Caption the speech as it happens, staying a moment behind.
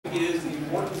is the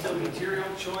importance of material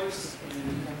choice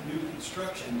in new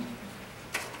construction.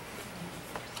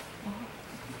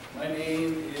 My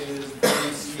name is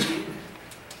Billy Sneed.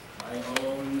 I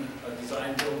own a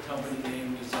design build company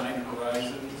named Design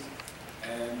Horizons,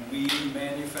 and we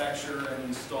manufacture and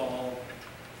install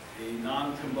a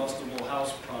non-combustible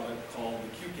house product called the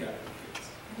Q-Cap kits.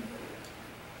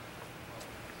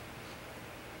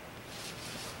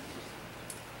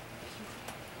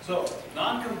 So,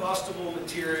 non-combustible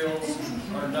materials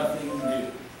are nothing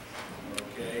new,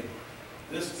 okay?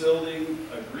 This building,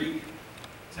 a Greek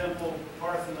temple,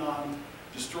 Parthenon,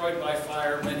 destroyed by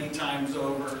fire many times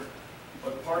over,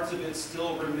 but parts of it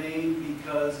still remain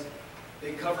because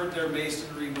they covered their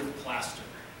masonry with plaster,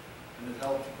 and it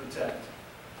helped protect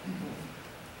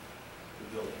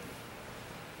the building.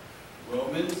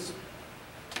 Romans,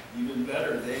 even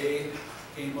better, they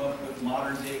came up with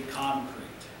modern-day concrete.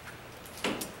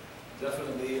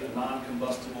 Definitely a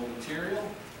non-combustible material.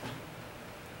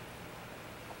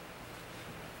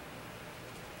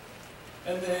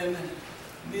 And then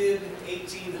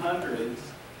mid-1800s,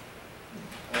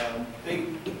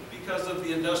 because of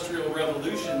the Industrial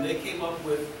Revolution, they came up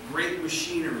with great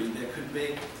machinery that could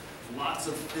make lots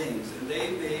of things, and they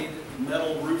made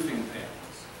metal roofing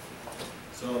panels.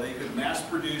 So they could mass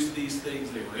produce these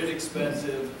things. They were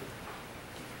inexpensive.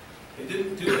 They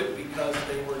didn't do it because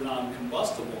they were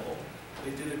non-combustible.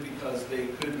 They did it because they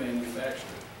could manufacture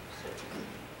it.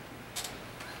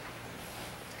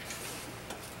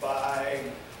 By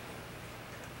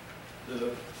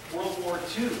the World War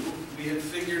II, we had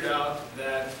figured out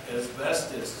that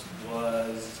asbestos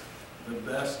was the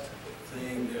best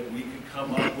thing that we could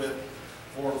come up with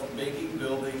for making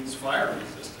buildings fire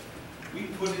resistant. We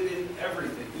put it in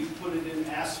everything. We put it in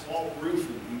asphalt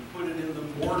roofing. We put it in the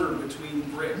mortar between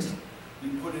bricks. We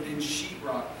put it in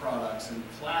sheetrock products and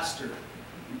plaster.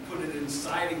 We put it in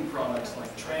siding products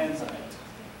like transite.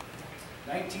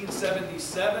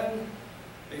 1977,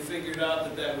 they figured out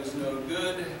that that was no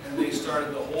good, and they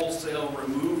started the wholesale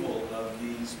removal of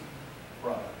these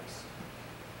products.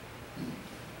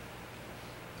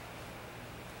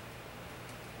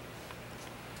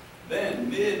 Then,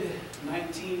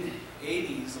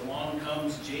 mid-1980s, along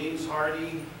comes James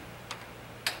Hardy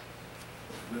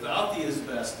without the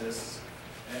asbestos,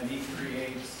 and he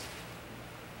creates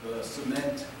the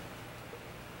cement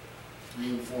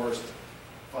reinforced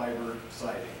fiber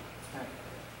siding.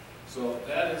 So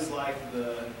that is like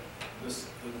the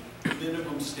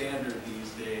minimum standard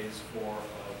these days for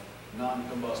a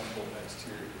non-combustible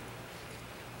exterior.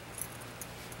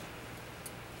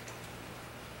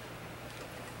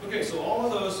 Okay, so all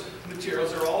of those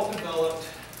materials are all developed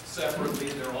separately.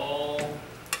 They're all,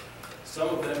 some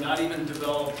of them not even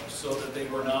developed so that they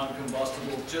were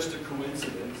non-combustible, just a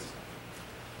coincidence.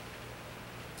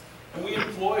 And we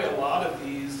employ a lot of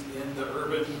these in the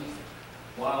urban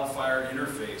wildfire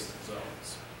interface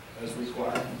zones as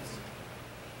requirements.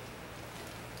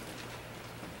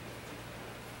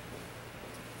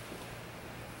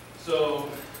 So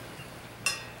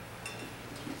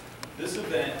this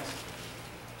event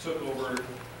took over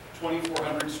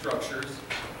 2,400 structures.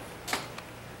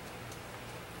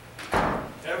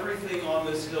 Everything on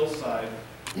this hillside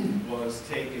was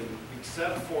taken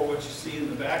except for what you see in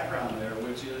the background there,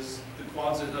 which is the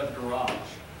Quonset hut garage,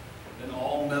 an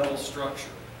all-metal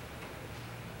structure.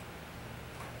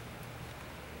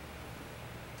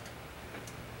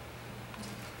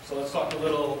 So let's talk a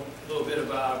little bit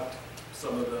about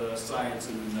some of the science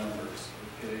and the numbers.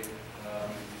 Okay.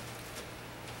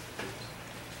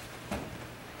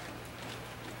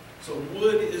 So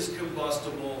wood is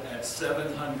combustible at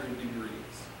 700 degrees,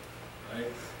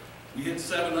 right? We hit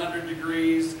 700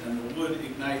 degrees and the wood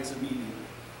ignites immediately.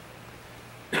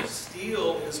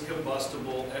 Steel is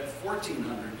combustible at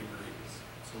 1,400 degrees.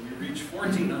 So we reach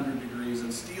 1,400 degrees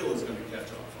and steel is going to catch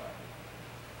on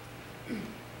fire.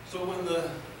 So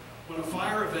when a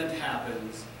fire event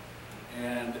happens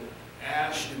and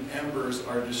ash and embers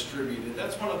are distributed,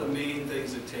 that's one of the main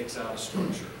things that takes out a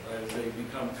structure, right? They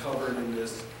become covered in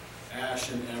this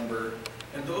ash and ember,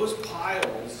 and those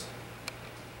piles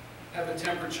have a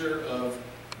temperature of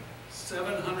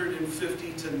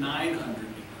 750 to 900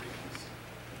 degrees.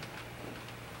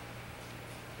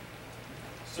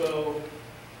 So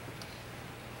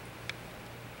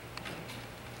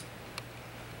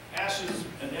ashes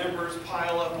and embers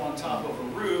pile up on top of a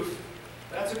roof.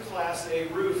 That's a Class A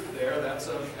roof there. That's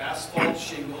an asphalt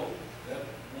shingle that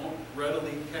won't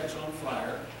readily catch on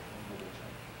fire.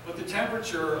 But the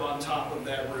temperature on top of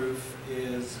that roof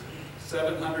is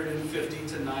 750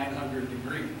 to 900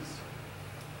 degrees.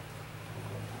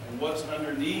 And what's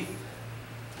underneath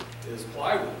is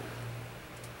plywood.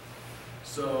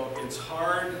 So it's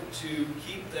hard to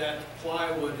keep that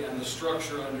plywood and the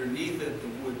structure underneath it, the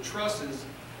wood trusses,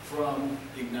 from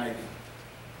igniting.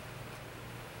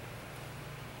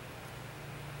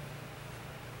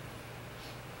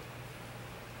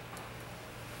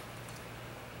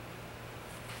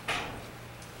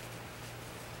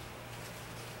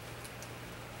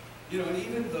 You know, and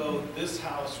even though this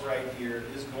house right here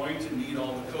is going to meet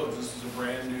all the codes, this is a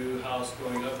brand new house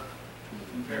going up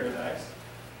in Paradise,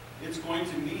 it's going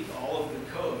to meet all of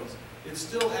the codes. It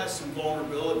still has some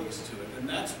vulnerabilities to it, and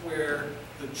that's where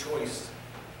the choice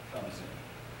comes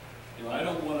in. You know, I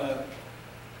don't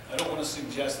want to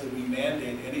suggest that we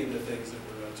mandate any of the things that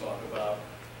we're going to talk about,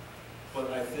 but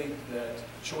I think that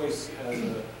choice has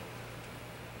an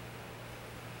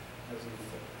effect.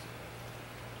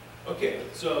 Okay,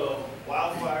 so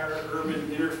wildfire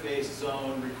urban interface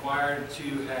zone required to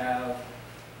have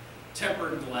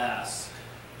tempered glass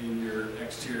in your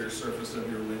exterior surface of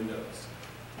your windows.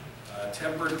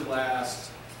 Tempered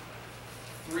glass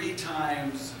 3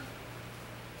 times,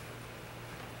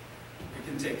 it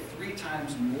can take 3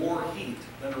 times more heat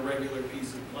than a regular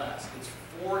piece of glass. It's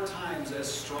 4 times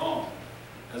as strong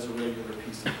as a regular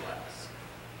piece of glass.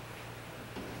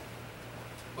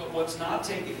 But what's not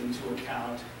taken into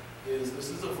account is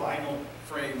this is a vinyl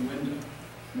frame window.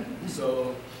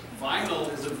 So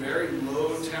vinyl is a very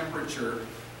low temperature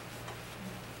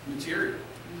material.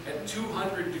 At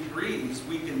 200 degrees,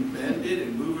 we can bend it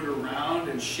and move it around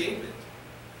and shape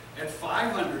it. At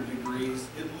 500 degrees,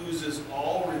 it loses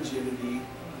all rigidity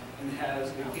and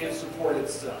it can't support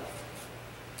itself.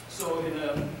 So in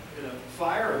a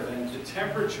fire event, the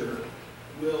temperature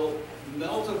will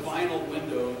melt a vinyl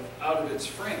window out of its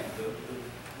frame.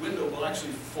 The window will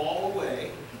actually fall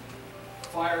away.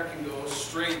 Fire can go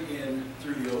straight in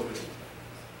through the opening.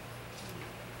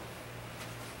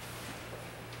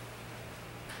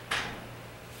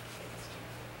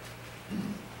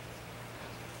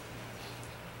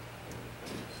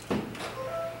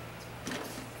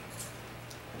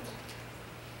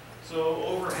 So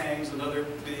overhangs, another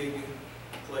big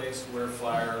place where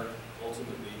fire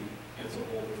ultimately gets a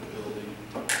hold of the building.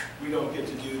 We don't get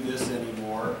to do this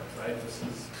anymore, right? This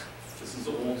is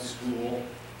old school.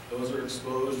 Those are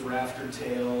exposed rafter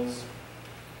tails.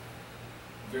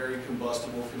 Very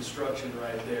combustible construction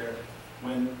right there.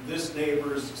 When this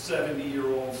neighbor's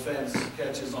 70-year-old fence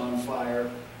catches on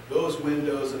fire, those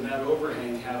windows and that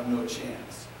overhang have no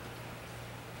chance.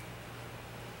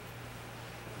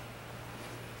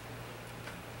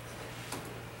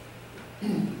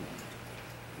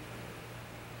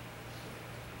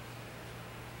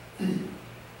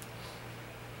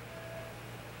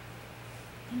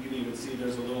 You can even see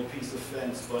there's a little piece of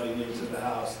fence butting into the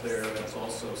house there. That's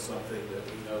also something that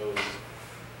we know is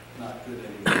not good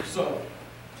anymore. So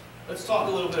let's talk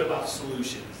a little bit about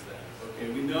solutions then.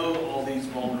 Okay, we know all these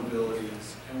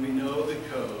vulnerabilities and we know the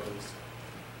codes,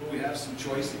 but we have some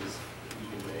choices that we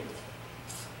can make.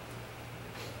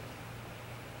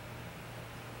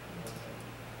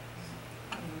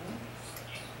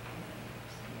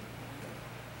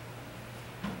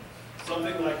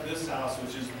 Something like this house,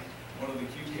 which is one of the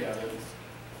Q cabins,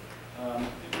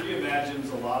 it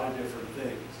reimagines a lot of different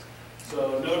things.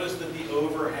 So notice that the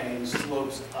overhang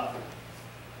slopes up,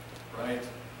 right?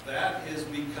 That is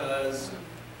because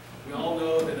we all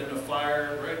know that in a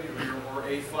fire, right, or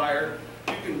a fire,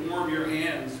 you can warm your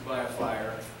hands by a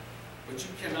fire, but you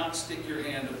cannot stick your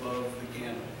hand above the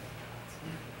candle,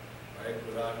 right,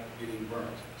 without getting burnt.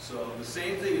 So the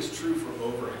same thing is true for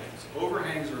overhangs.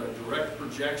 Overhangs are a direct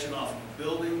projection off of a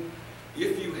building.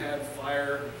 If you had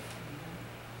fire,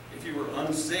 if you were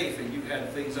unsafe and you had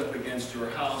things up against your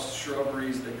house,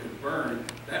 shrubberies that could burn,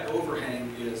 that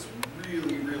overhang is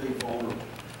really, really vulnerable.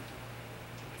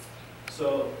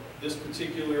 So this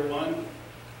particular one,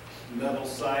 metal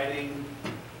siding,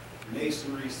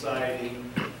 masonry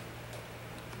siding,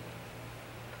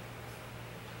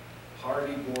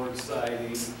 hardy board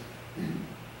siding,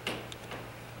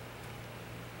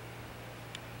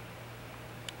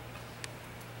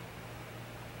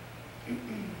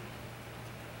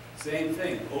 same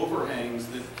thing, overhangs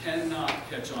that cannot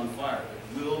catch on fire,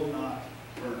 that will not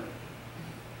burn.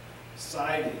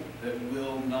 Siding that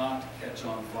will not catch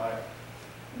on fire.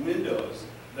 Windows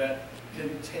that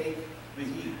can take the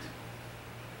heat.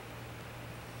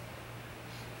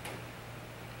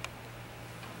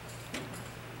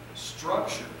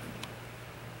 Structure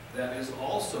that is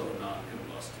also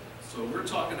non-combustible. So we're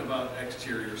talking about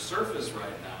exterior surface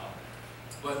right now,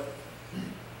 but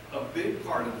a big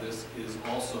part of this is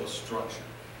also structure.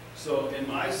 So in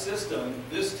my system,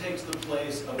 this takes the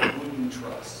place of a wooden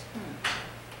truss.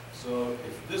 So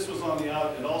if this was on the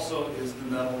out, it also is the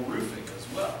metal roofing as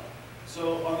well.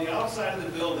 So on the outside of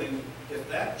the building, if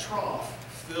that trough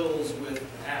fills with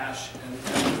ash and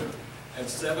timber at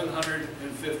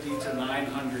 750 to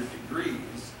 900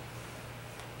 degrees,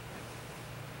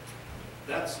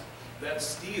 that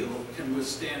steel can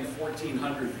withstand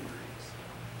 1400 degrees.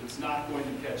 It's not going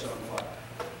to catch on fire.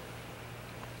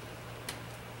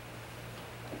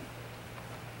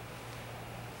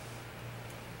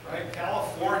 Right?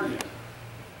 California,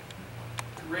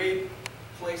 great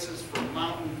places for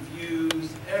mountain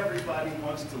views. Everybody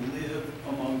wants to live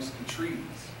amongst the trees.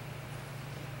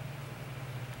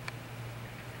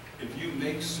 If you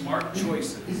make smart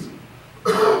choices,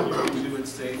 you can do it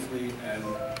safely and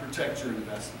protect your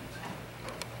investment.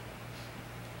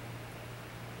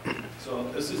 So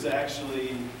this is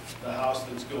actually the house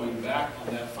that's going back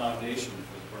on that foundation that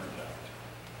was burned out.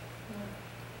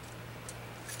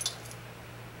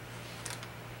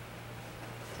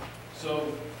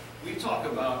 So we talk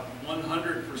about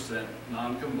 100%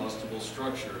 non-combustible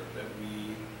structure that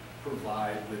we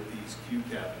provide with these Q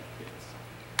cabinet kits.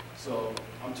 So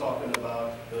I'm talking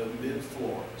about the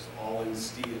mid-floors, all in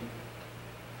steel.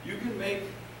 You can make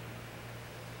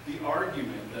the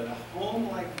argument that a home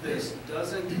like this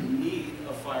doesn't need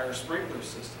a fire sprinkler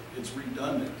system. It's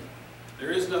redundant.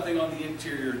 There is nothing on the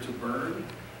interior to burn.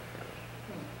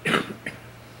 I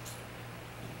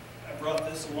brought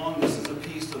this along. This is a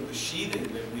piece of the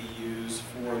sheathing that we use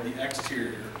for the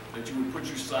exterior that you would put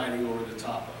your siding over the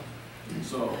top of.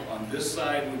 So on this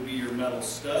side would be your metal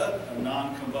stud, a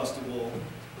non-combustible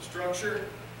structure.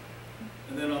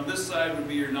 And then on this side would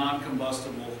be your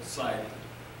non-combustible siding.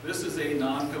 This is a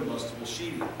non-combustible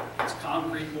sheeting. It's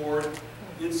concrete board,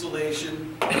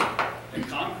 insulation, and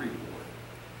concrete board.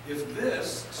 If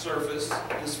this surface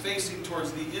is facing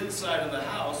towards the inside of the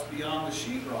house beyond the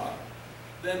sheetrock,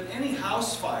 then any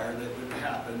house fire that would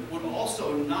happen would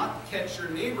also not catch your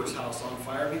neighbor's house on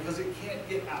fire because it can't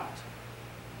get out.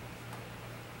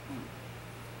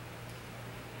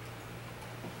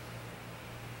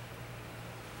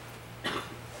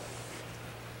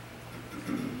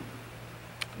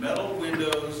 Metal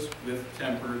windows with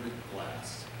tempered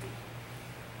glass.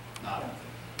 Not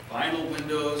vinyl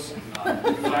windows, not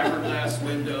fiberglass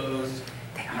windows,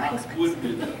 not wood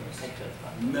windows.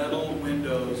 Metal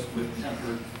windows with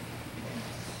tempered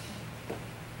glass.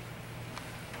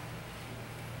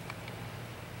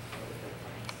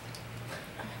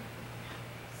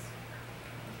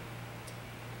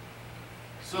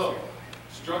 So,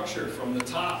 structure from the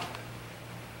top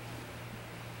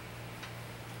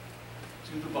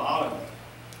to the bottom,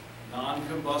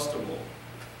 non-combustible.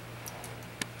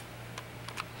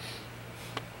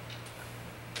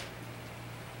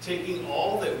 Taking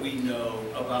all that we know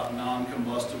about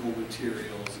non-combustible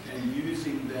materials and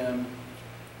using them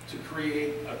to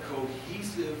create a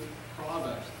cohesive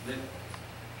product that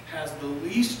has the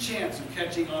least chance of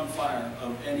catching on fire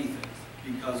of anything,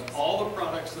 because all the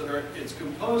products that it's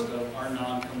composed of are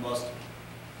non-combustible.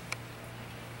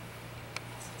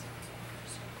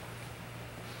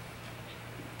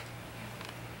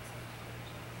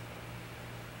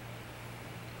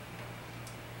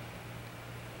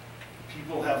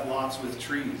 People have lots with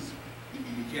trees.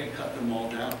 You can't cut them all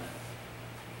down.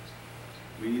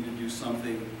 We need to do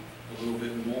something a little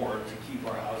bit more to keep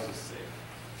our houses safe.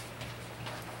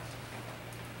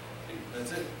 Okay,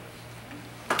 that's it.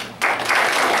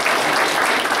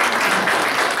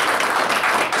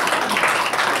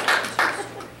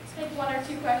 Let's take one or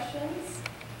two questions.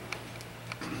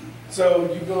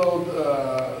 So you build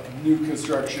new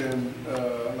construction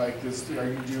like this. Are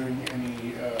you doing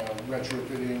any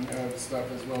retrofitting of stuff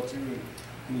as well too? And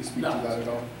can you speak to that at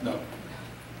all? No.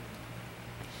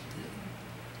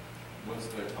 What's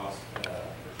the cost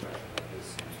perspective of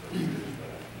this versus the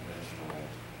conventional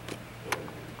building?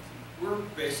 We're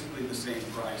basically the same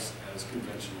price as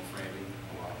conventional framing.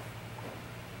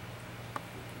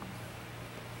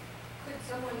 Could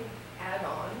someone add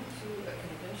on to a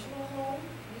conventional home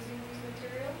using these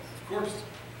materials? Of course.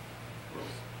 Of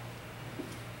course.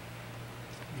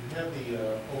 You have the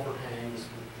overhangs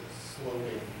with the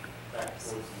sloping back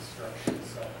towards the structure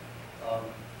side.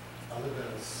 I live in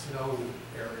a snow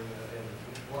area, and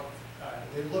what,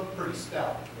 they look pretty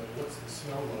stout, but what's the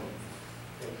snow load?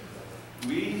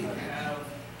 We have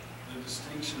the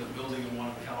distinction of building in one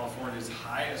of California's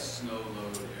highest snow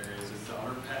load areas at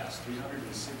Donner Pass,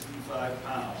 365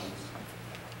 pounds.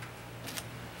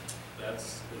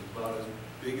 That's about as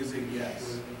big as it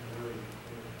gets.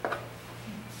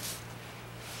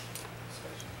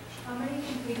 How many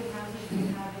completed houses do you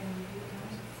have in Utah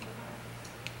so far?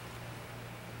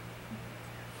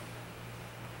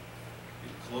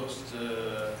 close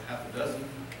to half a dozen.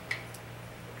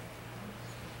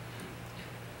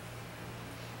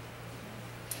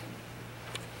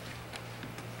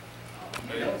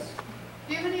 Anybody else?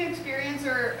 Do you have any experience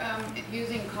or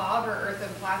using cob or earth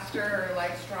and plaster or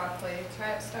light straw clay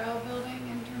type style building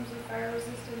in terms of fire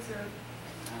resistance or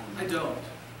I don't.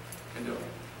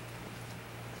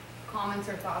 comments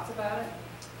or thoughts about it?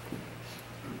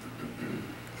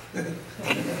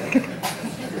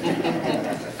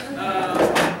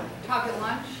 Talk at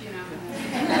lunch, you know.